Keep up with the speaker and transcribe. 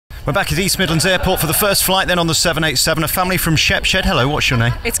We're back at East Midlands Airport for the first flight then on the 787. A family from Shepshed. Hello, what's your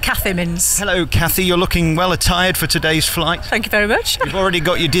name? It's Kathy Mins. Hello, Kathy. You're looking well attired for today's flight. Thank you very much. You've already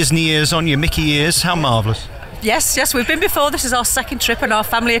got your Disney ears on, your Mickey ears. How marvellous. Yes, we've been before. This is our second trip and our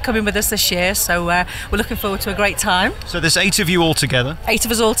family are coming with us this year, so we're looking forward to a great time. So there's 8 of you all together? 8 of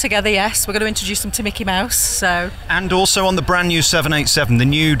us all together, yes. We're going to introduce them to Mickey Mouse. So. And also on the brand new 787, the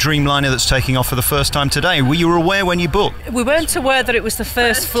new Dreamliner that's taking off for the first time today. Were you aware when you booked? We weren't aware that it was the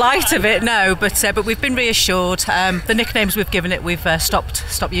first flight of it, no, but we've been reassured. The nicknames we've given it, we've stopped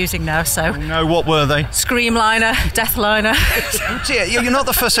using now. So. Oh, no, what were they? Screamliner, Deathliner. Oh dear, you're not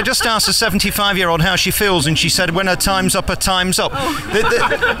the first. I just asked a 75-year-old how she feels, and she said when her time's up, her time's up.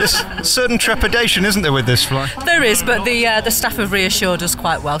 Oh. There's certain trepidation, isn't there, with this flight? There is, but the staff have reassured us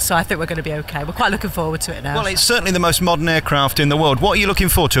quite well, so I think we're going to be okay. We're quite looking forward to it now. Well, it's certainly the most modern aircraft in the world. What are you looking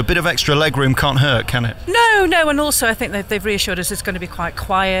forward to? A bit of extra legroom can't hurt, can it? No, and also I think they've reassured us it's going to be quite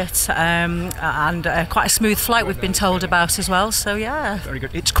quiet and quite a smooth flight we've been told about as well, so yeah. Very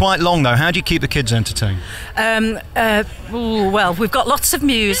good. It's quite long though. How do you keep the kids entertained? Well, we've got lots of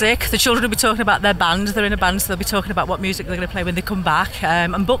music. The children will be talking about their band. They're in a band, so they'll be talking about what music they're going to play when they come back,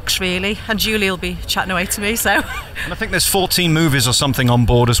 and books really, and Julie will be chatting away to me, so. And I think there's 14 movies or something on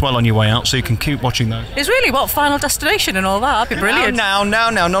board as well on your way out, so you can keep watching those. It's really what Final Destination and all that. That'd be brilliant. Now,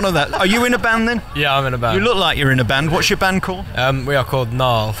 none of that. Are you in a band then? Yeah, I'm in a band. You look like you're in a band. What's your band called? We are called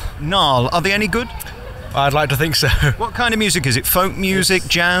Gnarl. Gnarl. Are they any good? I'd like to think so. What kind of music is it? Folk music,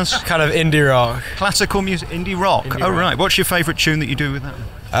 jazz? Kind of indie rock. Classical music, indie rock. Indie rock. Right. What's your favourite tune that you do with that?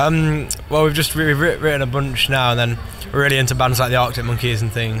 Well, we've written a bunch now, and then we're really into bands like the Arctic Monkeys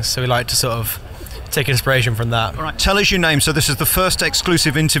and things, so we like to sort of take inspiration from that. All right, tell us your name. So this is the first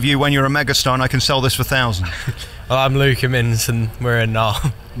exclusive interview when you're a megastar, and I can sell this for thousands. Well, I'm Luke Mins, and we're in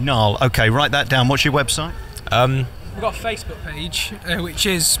Gnarl. Gnarl. Okay, write that down. What's your website? We've got a Facebook page, which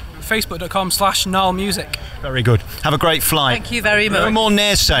is facebook.com/gnarlmusic. Very good. Have a great flight. Thank you very much. No more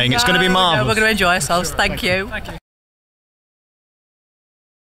naysaying. It's going to be marvellous. No, we're going to enjoy ourselves. Thank you. Thank you.